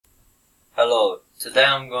Hello, today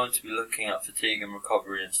I'm going to be looking at fatigue and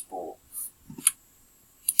recovery in sport.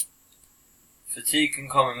 Fatigue can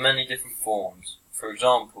come in many different forms. For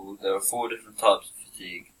example, there are 4 different types of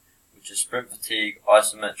fatigue, which are sprint fatigue,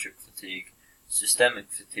 isometric fatigue, systemic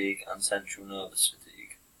fatigue, and central nervous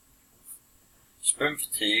fatigue. Sprint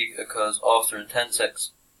fatigue occurs after intense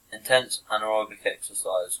anaerobic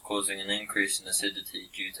exercise, causing an increase in acidity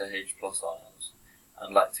due to H+ ions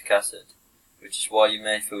and lactic acid, which is why you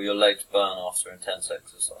may feel your legs burn after intense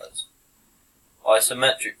exercise.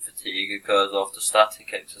 Isometric fatigue occurs after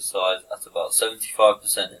static exercise at about 75%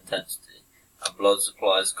 intensity and blood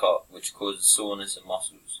supply is cut, which causes soreness in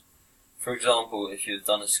muscles. For example, if you have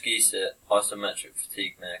done a ski sit, isometric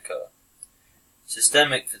fatigue may occur.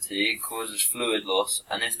 Systemic fatigue causes fluid loss,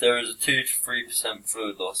 and if there is a 2 to 3%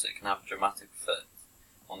 fluid loss, it can have a dramatic effect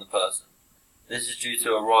on the person. This is due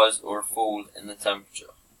to a rise or a fall in the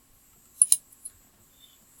temperature.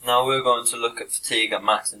 Now we're going to look at fatigue at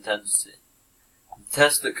max intensity. The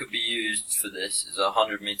test that could be used for this is a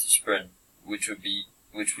 100-meter sprint, which would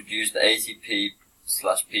use the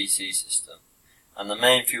ATP/PC system, and the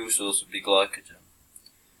main fuel source would be glycogen.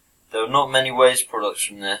 There are not many waste products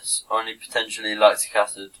from this, only potentially lactic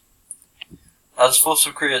acid. As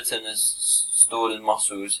phosphocreatine is stored in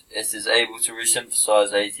muscles, it is able to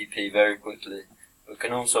resynthesize ATP very quickly, but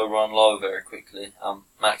can also run low very quickly at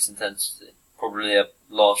max intensity, probably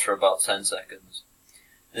last for about 10 seconds.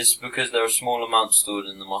 This is because there are small amounts stored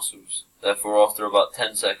in the muscles. Therefore, after about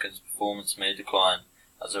 10 seconds, performance may decline,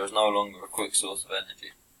 as there is no longer a quick source of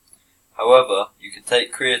energy. However, you can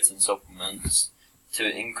take creatine supplements to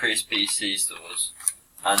increase PC stores,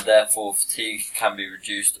 and therefore fatigue can be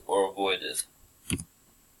reduced or avoided.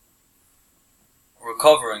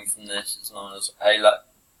 Recovering from this is known as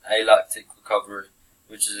alactic recovery,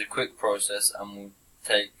 which is a quick process and will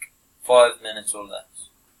take 5 minutes or less.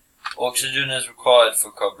 Oxygen is required for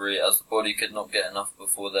recovery as the body could not get enough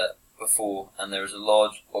before and there is a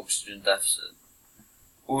large oxygen deficit.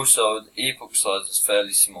 Also, the epoch size is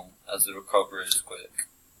fairly small as the recovery is quick.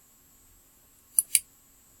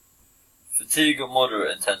 Fatigue at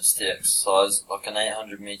moderate intensity exercise, like an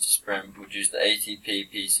 800-meter sprint, would use the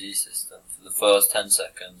ATP/PC system for the first 10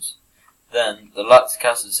 seconds, then the lactic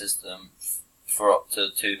acid system for up to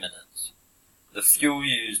 2 minutes. The fuel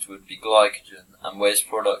used would be glycogen, and waste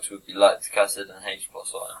products would be lactic acid and H+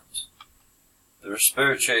 ions. The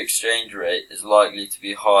respiratory exchange rate is likely to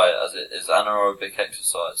be high as it is anaerobic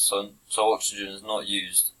exercise, so oxygen is not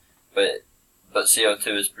used, but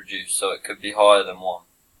CO2 is produced, so it could be higher than 1.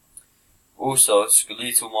 Also,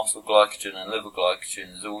 skeletal muscle glycogen and liver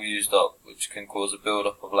glycogen is all used up, which can cause a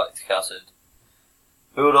build-up of lactic acid.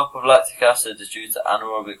 Build-up of lactic acid is due to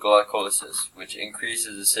anaerobic glycolysis, which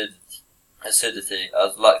increases acidity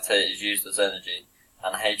as lactate is used as energy,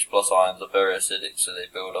 and H+ ions are very acidic, so they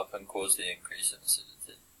build up and cause the increase in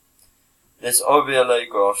acidity. This OBLA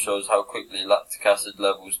graph shows how quickly lactic acid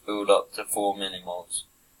levels build up to 4 millimoles,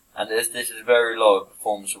 and if this is very low,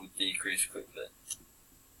 performance will decrease quickly.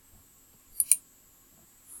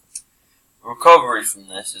 Recovery from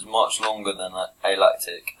this is much longer than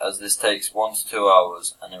alactic, as this takes 1 to 2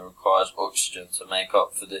 hours, and it requires oxygen to make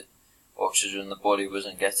up for the oxygen the body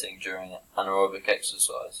wasn't getting during anaerobic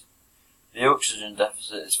exercise. The oxygen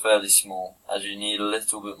deficit is fairly small, as you need a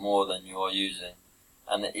little bit more than you are using,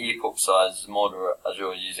 and the epoch size is moderate as you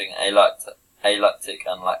are using alactic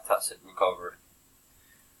and lactacid recovery.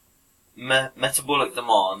 Metabolic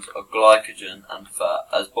demands are glycogen and fat,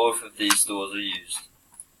 as both of these stores are used.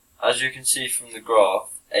 As you can see from the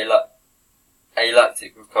graph,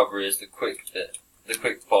 alactic recovery is the quick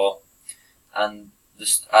part, and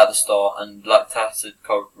at the start, and lactacid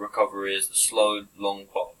recovery is the slow, long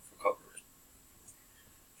part of recovery.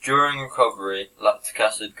 During recovery, lactic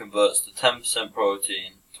acid converts to 10%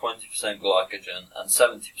 protein, 20% glycogen, and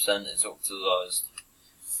 70% is oxidized.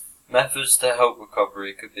 Methods to help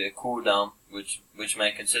recovery could be a cool down, which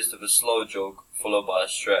may consist of a slow jog followed by a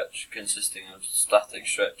stretch consisting of static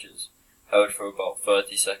stretches held for about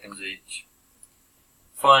 30 seconds each.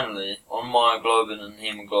 Finally, on myoglobin and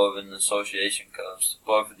hemoglobin association curves,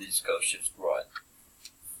 both of these curves shift right.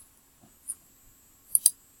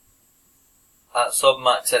 At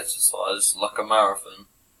submax exercise, like a marathon,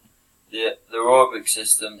 the aerobic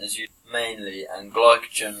system is used mainly, and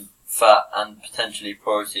glycogen, fat, and potentially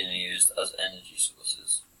protein are used as energy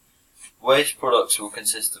sources. Waste products will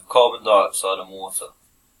consist of carbon dioxide and water.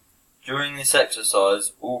 During this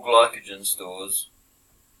exercise, all glycogen stores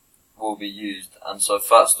will be used, and so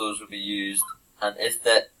fat stores will be used, and if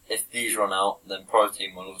these run out, then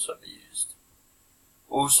protein will also be used.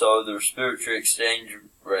 Also, the respiratory exchange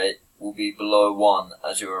rate will be below 1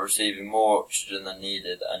 as you are receiving more oxygen than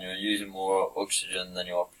needed and you are using more oxygen than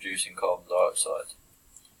you are producing carbon dioxide.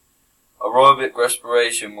 Aerobic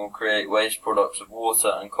respiration will create waste products of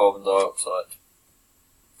water and carbon dioxide.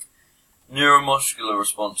 Neuromuscular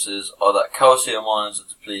responses are that calcium ions are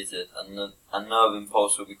depleted and nerve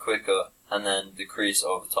impulse will be quicker and then decrease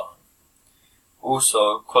over time.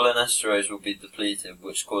 Also, cholinesterase will be depleted,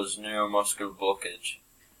 which causes neuromuscular blockage.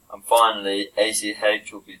 And finally,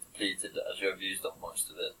 ACH will be depleted as you have used up most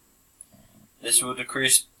of it. This will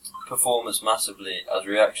decrease performance massively as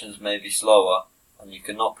reactions may be slower and you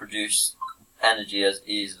cannot produce energy as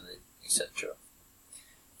easily, etc.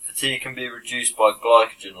 Fatigue can be reduced by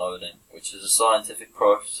glycogen loading, which is a scientific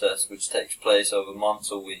process which takes place over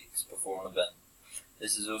months or weeks before an event.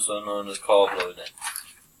 This is also known as carb loading.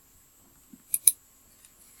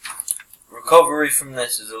 Recovery from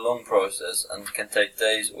this is a long process and can take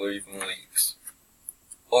days or even weeks.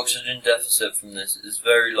 Oxygen deficit from this is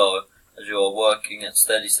very low as you are working at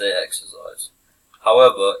steady state exercise.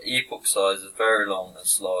 However, epoch size is very long and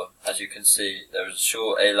slow. As you can see, there is a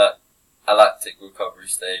short alactic recovery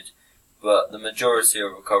stage, but the majority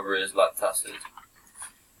of recovery is lactacid.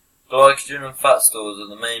 Glycogen and fat stores are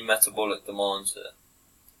the main metabolic demands here.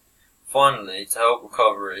 Finally, to help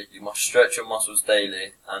recovery, you must stretch your muscles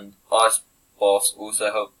daily, and ice baths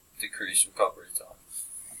also help decrease recovery time.